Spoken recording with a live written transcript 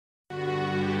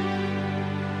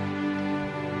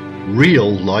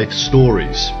Real life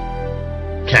stories,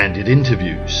 candid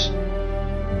interviews,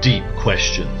 deep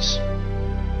questions.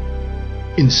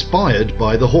 Inspired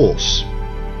by the horse.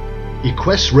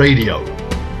 Equesse Radio,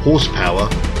 horsepower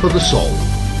for the soul.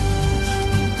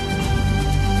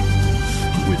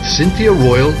 With Cynthia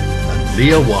Royal and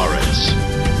Leah Juarez.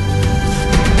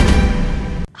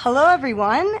 Hello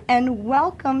everyone, and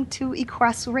welcome to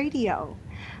Equesse Radio.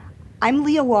 I'm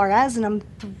Leah Juarez, and I'm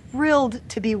thrilled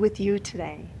to be with you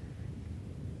today.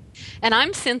 And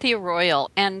I'm Cynthia Royal,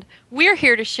 and we're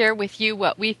here to share with you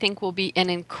what we think will be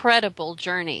an incredible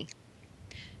journey.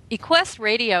 Equesse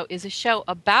Radio is a show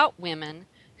about women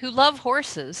who love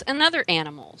horses and other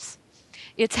animals.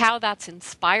 It's how that's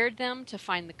inspired them to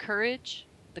find the courage,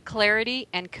 the clarity,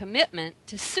 and commitment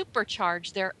to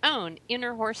supercharge their own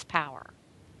inner horsepower.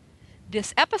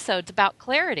 This episode's about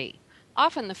clarity,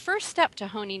 often the first step to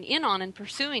honing in on and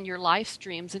pursuing your life's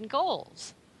dreams and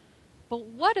goals. But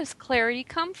what does clarity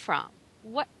come from?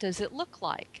 What does it look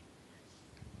like?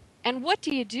 And what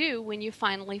do you do when you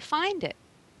finally find it?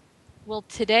 Well,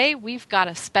 today we've got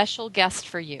a special guest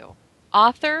for you.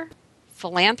 Author,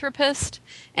 philanthropist,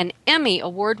 and Emmy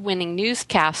Award-winning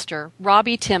newscaster,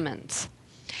 Robbie Timmons.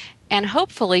 And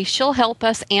hopefully she'll help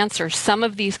us answer some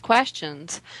of these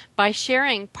questions by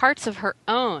sharing parts of her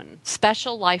own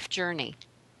special life journey.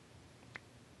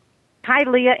 Hi,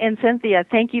 Leah and Cynthia.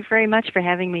 Thank you very much for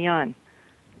having me on.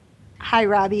 Hi,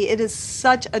 Robbie. It is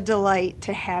such a delight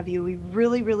to have you. We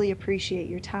really, really appreciate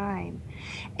your time.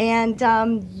 And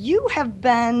you have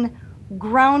been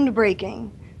groundbreaking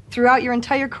throughout your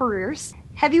entire careers.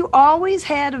 Have you always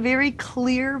had a very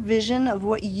clear vision of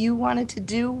what you wanted to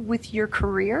do with your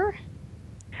career?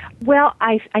 Well,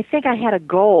 I think I had a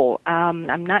goal.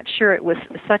 I'm not sure it was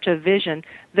such a vision.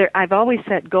 I've always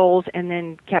set goals and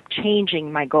then kept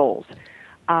changing my goals.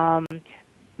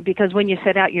 Because when you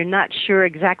set out, you're not sure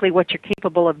exactly what you're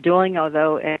capable of doing,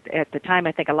 although at the time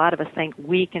I think a lot of us think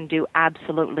we can do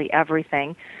absolutely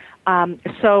everything.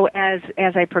 So as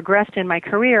I progressed in my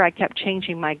career, I kept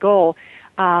changing my goal,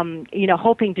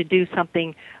 hoping to do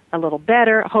something a little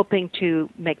better, hoping to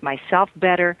make myself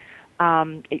better.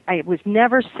 I was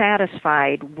never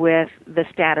satisfied with the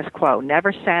status quo,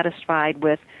 never satisfied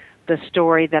with the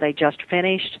story that I just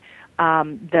finished.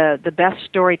 The best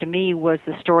story to me was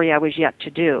the story I was yet to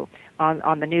do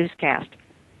on the newscast.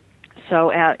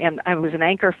 So, and I was an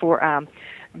anchor for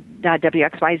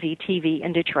WXYZ-TV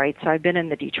in Detroit. So I've been in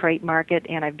the Detroit market,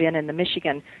 and I've been in the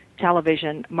Michigan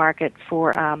television market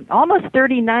for almost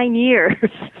 39 years.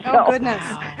 Oh, goodness.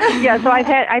 Yeah, so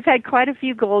I've had quite a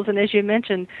few goals, and as you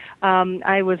mentioned,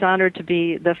 I was honored to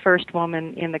be the first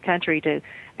woman in the country to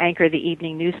anchor the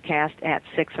evening newscast at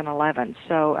 6 and 11.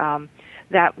 So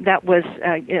that was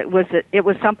it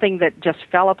was something that just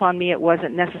fell upon me. It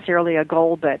wasn't necessarily a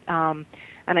goal, but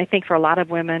and I think for a lot of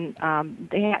women,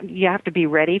 you have to be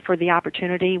ready for the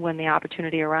opportunity when the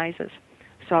opportunity arises.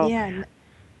 So yeah.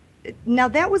 Now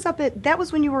that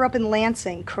was when you were up in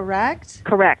Lansing, correct?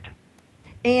 Correct.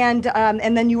 And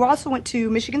then you also went to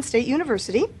Michigan State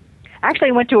University. Actually,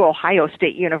 I went to Ohio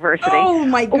State University. Oh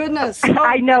my goodness! Oh,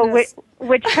 I know. goodness.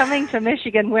 Which coming to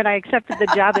Michigan, when I accepted the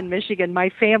job in Michigan, my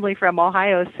family from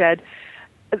Ohio said,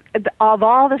 of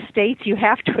all the states, you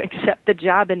have to accept the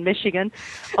job in Michigan.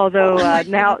 Although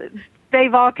now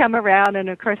they've all come around, and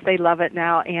of course they love it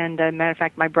now. And matter of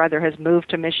fact, my brother has moved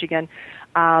to Michigan,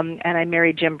 and I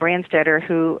married Jim Brandstetter,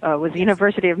 who was a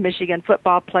University of Michigan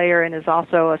football player and is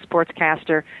also a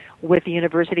sportscaster with the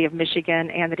University of Michigan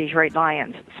and the Detroit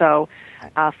Lions. So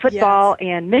football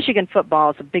and Michigan football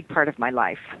is a big part of my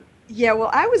life. Yeah, well,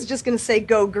 I was just going to say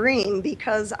go green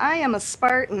because I am a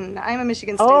Spartan. I'm a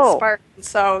Michigan State Spartan.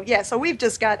 So, yeah, so we've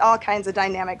just got all kinds of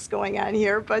dynamics going on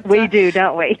here. But we do,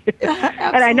 don't we?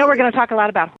 And I know we're going to talk a lot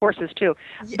about horses, too.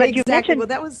 But exactly. You mentioned, well,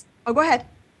 that was... Oh, go ahead.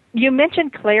 You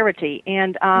mentioned clarity,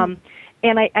 and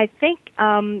I think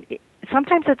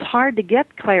sometimes it's hard to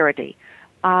get clarity.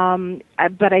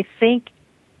 But I think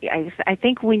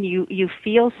when you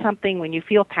feel something, when you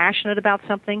feel passionate about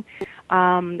something,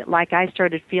 like I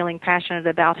started feeling passionate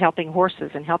about helping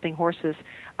horses,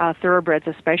 thoroughbreds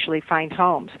especially, find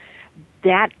homes.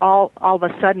 That all of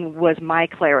a sudden was my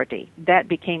clarity. That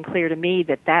became clear to me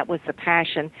that was the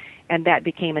passion, and that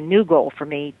became a new goal for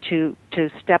me to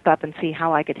step up and see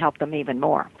how I could help them even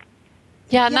more.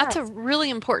 Yeah, and that's a really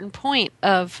important point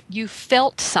of you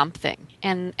felt something,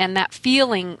 and that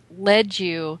feeling led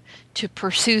you to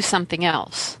pursue something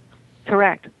else.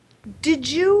 Correct. Did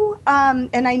you,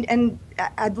 and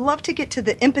I'd love to get to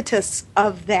the impetus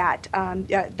of that,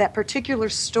 that particular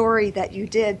story that you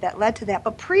did that led to that.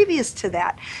 But previous to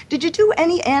that, did you do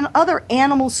any other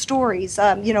animal stories,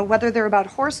 whether they're about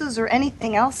horses or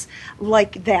anything else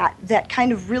like that, that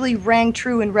kind of really rang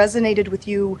true and resonated with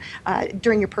you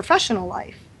during your professional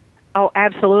life? Oh,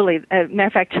 absolutely. Matter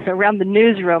of fact, around the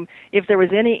newsroom, if there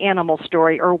was any animal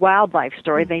story or wildlife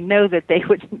story, they know that they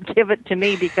would give it to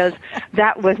me because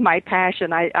that was my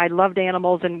passion. I loved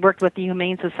animals and worked with the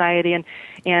Humane Society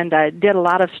and did a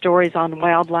lot of stories on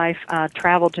wildlife,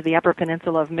 traveled to the Upper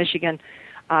Peninsula of Michigan,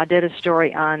 did a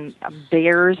story on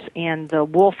bears and the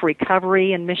wolf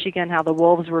recovery in Michigan, how the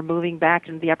wolves were moving back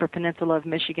into the Upper Peninsula of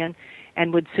Michigan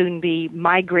and would soon be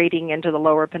migrating into the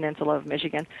Lower Peninsula of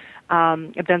Michigan.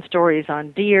 I've done stories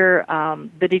on deer,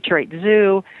 the Detroit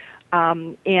Zoo,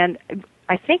 and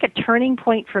I think a turning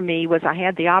point for me was I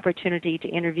had the opportunity to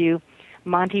interview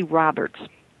Monty Roberts.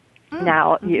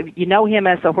 Now, you know him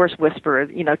as the horse whisperer.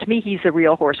 To me, he's a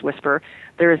real horse whisperer.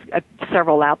 There's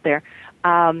several out there.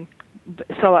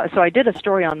 So I did a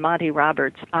story on Monty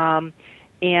Roberts,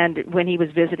 and when he was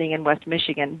visiting in West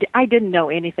Michigan, I didn't know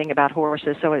anything about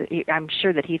horses, so I'm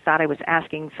sure that he thought I was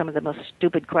asking some of the most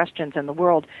stupid questions in the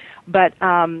world. But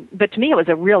to me, it was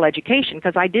a real education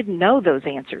because I didn't know those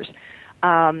answers.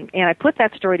 And I put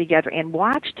that story together and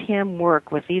watched him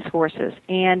work with these horses,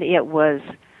 and it was.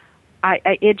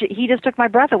 He just took my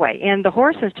breath away, and the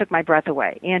horses took my breath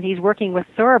away. And he's working with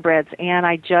thoroughbreds, and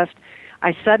I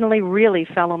suddenly really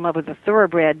fell in love with the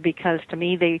thoroughbred because to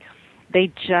me they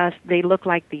look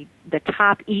like the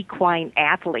top equine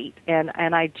athlete, and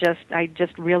I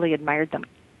just really admired them.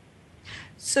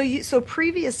 So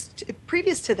previous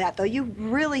to that though, you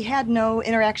really had no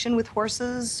interaction with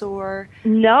horses, or?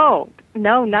 No,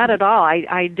 not at all.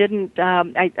 I didn't.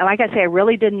 Like I say, I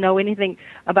really didn't know anything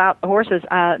about horses.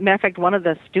 Matter of fact, one of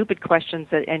the stupid questions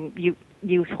and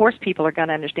you horse people are going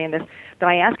to understand this, that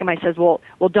I asked him, I says, well,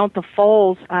 don't the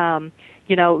foals,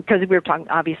 because we were talking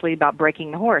obviously about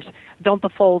breaking the horse, don't the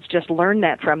foals just learn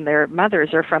that from their mothers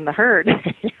or from the herd?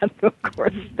 And of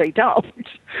course they don't,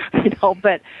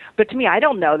 but to me, I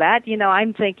don't know that.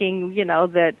 I'm thinking,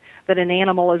 that an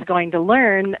animal is going to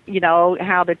learn,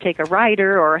 how to take a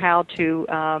rider or how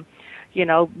to,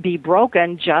 be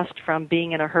broken just from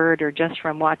being in a herd or just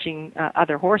from watching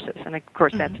other horses. And of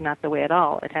course, that's not the way at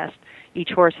all.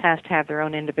 Each horse has to have their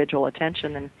own individual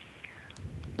attention. And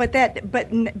but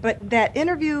that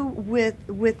interview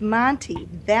with Monty,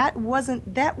 that wasn't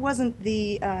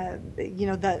the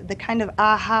the kind of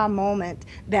aha moment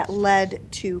that led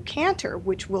to CANTER,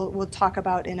 which we'll talk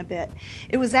about in a bit.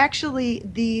 It was actually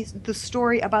the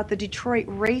story about the Detroit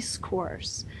race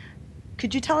course.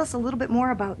 Could you tell us a little bit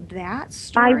more about that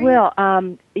story? I will.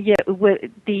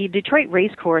 The Detroit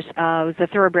race course was a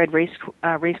thoroughbred race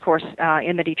course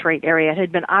in the Detroit area. It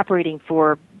had been operating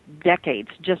for decades,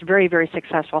 just very, very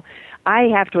successful. I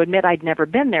have to admit I'd never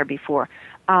been there before.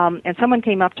 And someone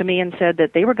came up to me and said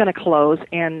that they were going to close,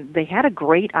 and they had a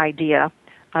great idea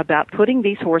about putting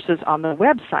these horses on the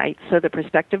website so that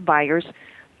prospective buyers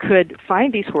could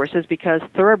find these horses because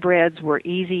thoroughbreds were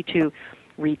easy to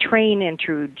retrain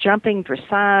into jumping,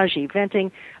 dressage,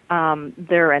 eventing.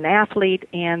 They're an athlete,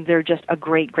 and they're just a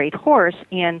great, great horse.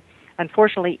 And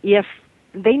unfortunately, if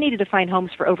they needed to find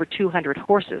homes for over 200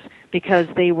 horses because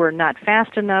they were not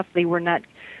fast enough, the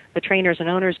trainers and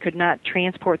owners could not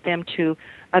transport them to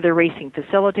other racing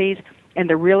facilities, and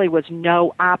there really was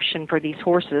no option for these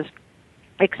horses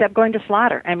except going to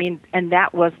slaughter. And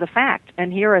that was the fact.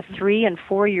 And here are 3- and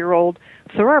 4-year-old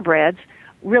thoroughbreds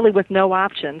really with no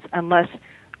options unless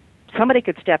somebody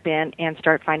could step in and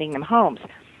start finding them homes.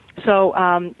 So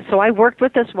I worked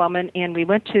with this woman, and we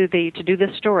went to do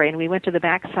this story, and we went to the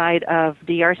backside of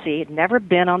DRC. Had never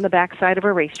been on the backside of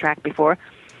a racetrack before,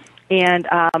 and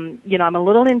I'm a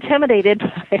little intimidated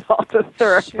by all the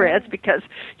thoroughbreds because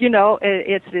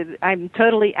I'm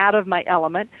totally out of my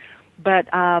element. But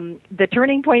the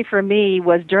turning point for me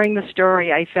was during the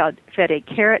story. I fed a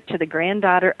carrot to the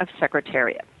granddaughter of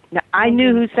Secretariat. Now, I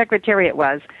knew who Secretariat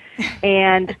was,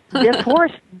 and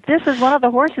this is one of the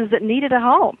horses that needed a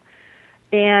home.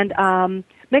 And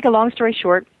make a long story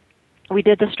short, we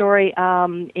did the story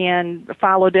and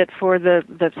followed it for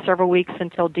the several weeks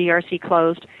until DRC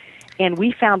closed, and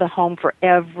we found a home for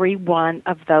every one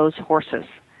of those horses.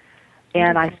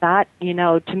 And I thought,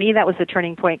 to me that was the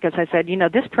turning point because I said,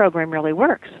 this program really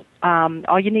works.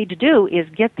 All you need to do is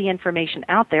get the information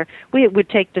out there. We would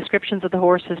take descriptions of the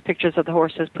horses, pictures of the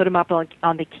horses, put them up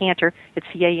on the CANTER, it's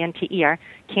CANTER,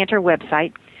 CANTER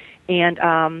website. And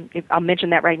I'll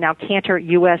mention that right now,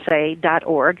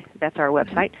 CANTERUSA.org, that's our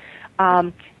website.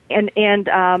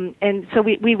 And so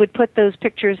we would put those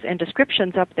pictures and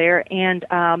descriptions up there, and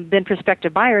then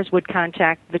prospective buyers would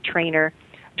contact the trainer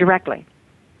directly.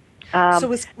 So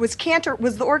was CANTER,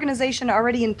 was the organization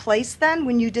already in place then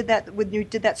when you did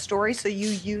that story? So you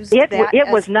used it? That it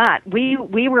was not. We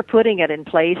were putting it in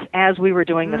place as we were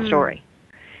doing the story,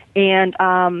 and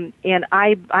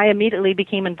I immediately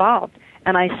became involved.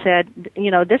 And I said,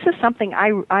 this is something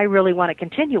I really want to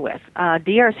continue with.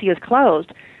 DRC is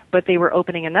closed, but they were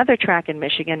opening another track in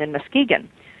Michigan, in Muskegon.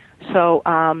 So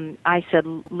I said,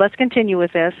 let's continue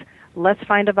with this. Let's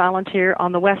find a volunteer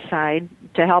on the west side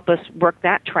to help us work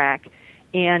that track.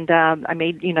 And I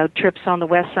made, trips on the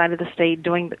west side of the state,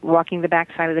 walking the back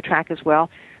side of the track as well.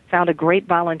 Found a great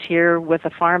volunteer with a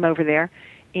farm over there.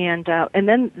 And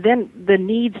then the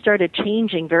needs started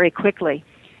changing very quickly,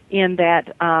 in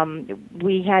that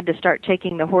we had to start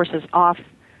taking the horses off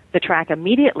the track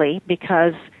immediately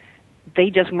because they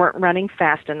just weren't running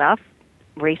fast enough.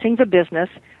 Racing's a business.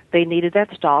 They needed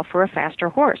that stall for a faster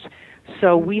horse.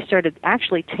 So we started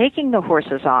actually taking the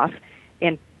horses off,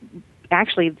 and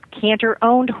actually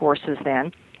CANTER-owned horses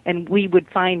then, and we would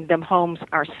find them homes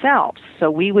ourselves.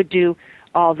 So we would do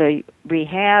all the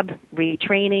rehab,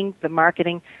 retraining, the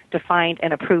marketing to find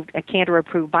a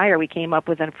CANTER-approved buyer. We came up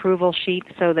with an approval sheet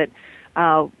so that,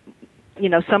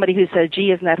 somebody who says,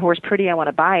 gee, isn't that horse pretty, I want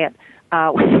to buy it,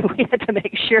 we had to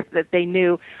make sure that they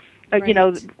knew, Right.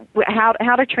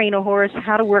 How to train a horse,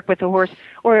 how to work with a horse,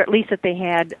 or at least that they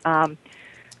had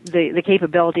the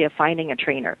capability of finding a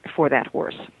trainer for that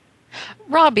horse.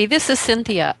 Robbie, this is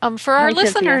Cynthia. For our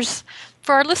listeners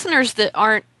that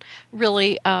aren't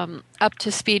really up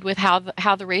to speed with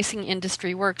how the racing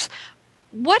industry works,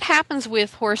 what happens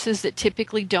with horses that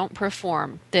typically don't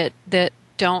perform, that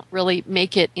don't really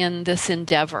make it in this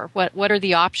endeavor? What are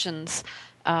the options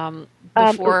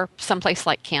before someplace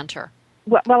like CANTER?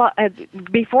 Well,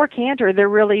 before CANTER, there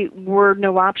really were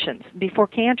no options. Before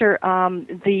CANTER,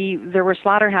 there were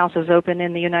slaughterhouses open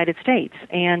in the United States,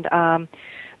 and I'm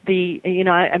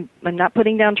not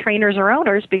putting down trainers or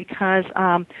owners, because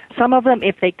some of them,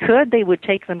 if they could, they would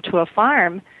take them to a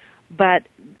farm, but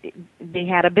they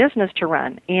had a business to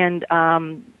run, and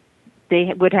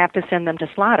they would have to send them to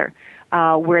slaughter,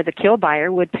 where the kill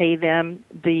buyer would pay them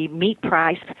the meat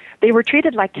price. They were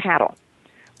treated like cattle,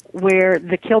 where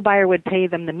the kill buyer would pay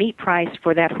them the meat price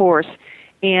for that horse.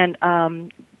 And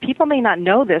people may not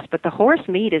know this, but the horse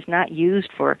meat is not used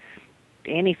for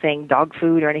anything, dog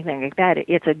food or anything like that.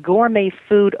 It's a gourmet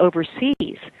food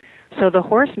overseas. So the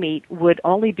horse meat would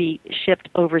only be shipped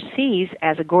overseas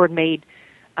as a gourmet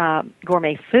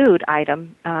food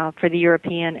item for the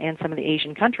European and some of the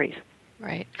Asian countries.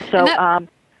 Right. So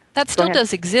that still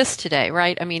does exist today,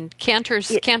 right? I mean,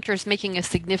 CANTER's making a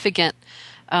significant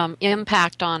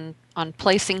impact on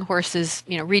placing horses,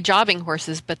 rejobbing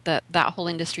horses, but that whole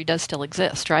industry does still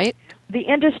exist, right? The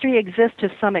industry exists to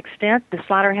some extent. The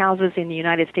slaughterhouses in the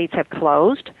United States have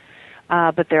closed,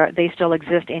 but they still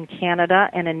exist in Canada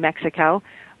and in Mexico.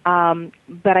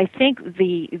 But I think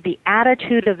the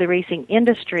attitude of the racing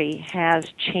industry has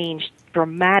changed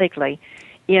dramatically,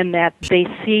 in that they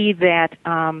see that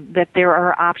there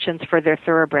are options for their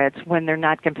thoroughbreds when they're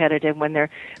not competitive, when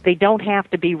they don't have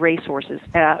to be race horses.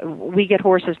 We get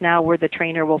horses now where the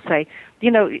trainer will say,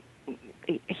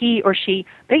 he or she,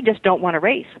 they just don't want to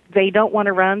race. They don't want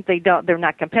to run. They're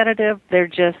not competitive. They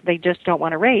just don't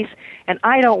want to race. And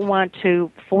I don't want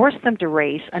to force them to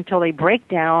race until they break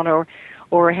down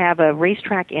or have a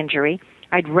racetrack injury.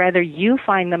 I'd rather you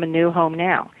find them a new home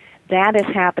now. That is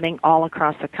happening all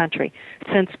across the country.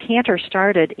 Since CANTER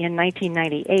started in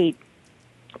 1998,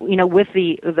 with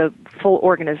the full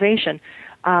organization,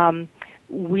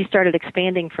 we started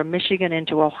expanding from Michigan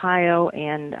into Ohio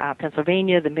and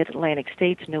Pennsylvania, the Mid-Atlantic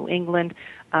states, New England.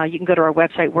 You can go to our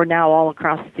website. We're now all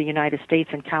across the United States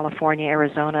in California,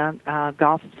 Arizona,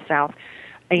 Gulf South,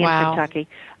 and Kentucky.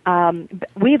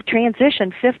 We've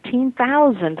transitioned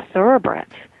 15,000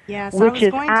 thoroughbreds, which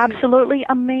is absolutely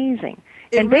amazing.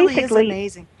 It really is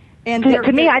amazing. And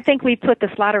to me, I think we put the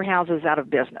slaughterhouses out of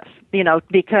business,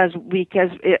 because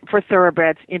for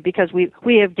thoroughbreds, because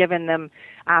we have given them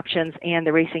options, and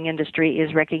the racing industry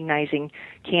is recognizing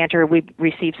CANTER. We've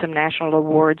received some national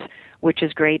awards, which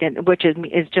is great, and which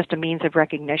is just a means of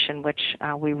recognition, which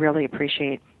we really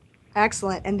appreciate.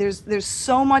 Excellent. And there's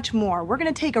so much more. We're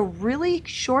going to take a really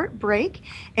short break,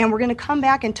 and we're going to come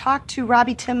back and talk to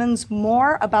Robbie Timmons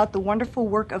more about the wonderful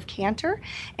work of CANTER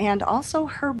and also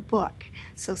her book.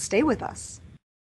 So stay with us.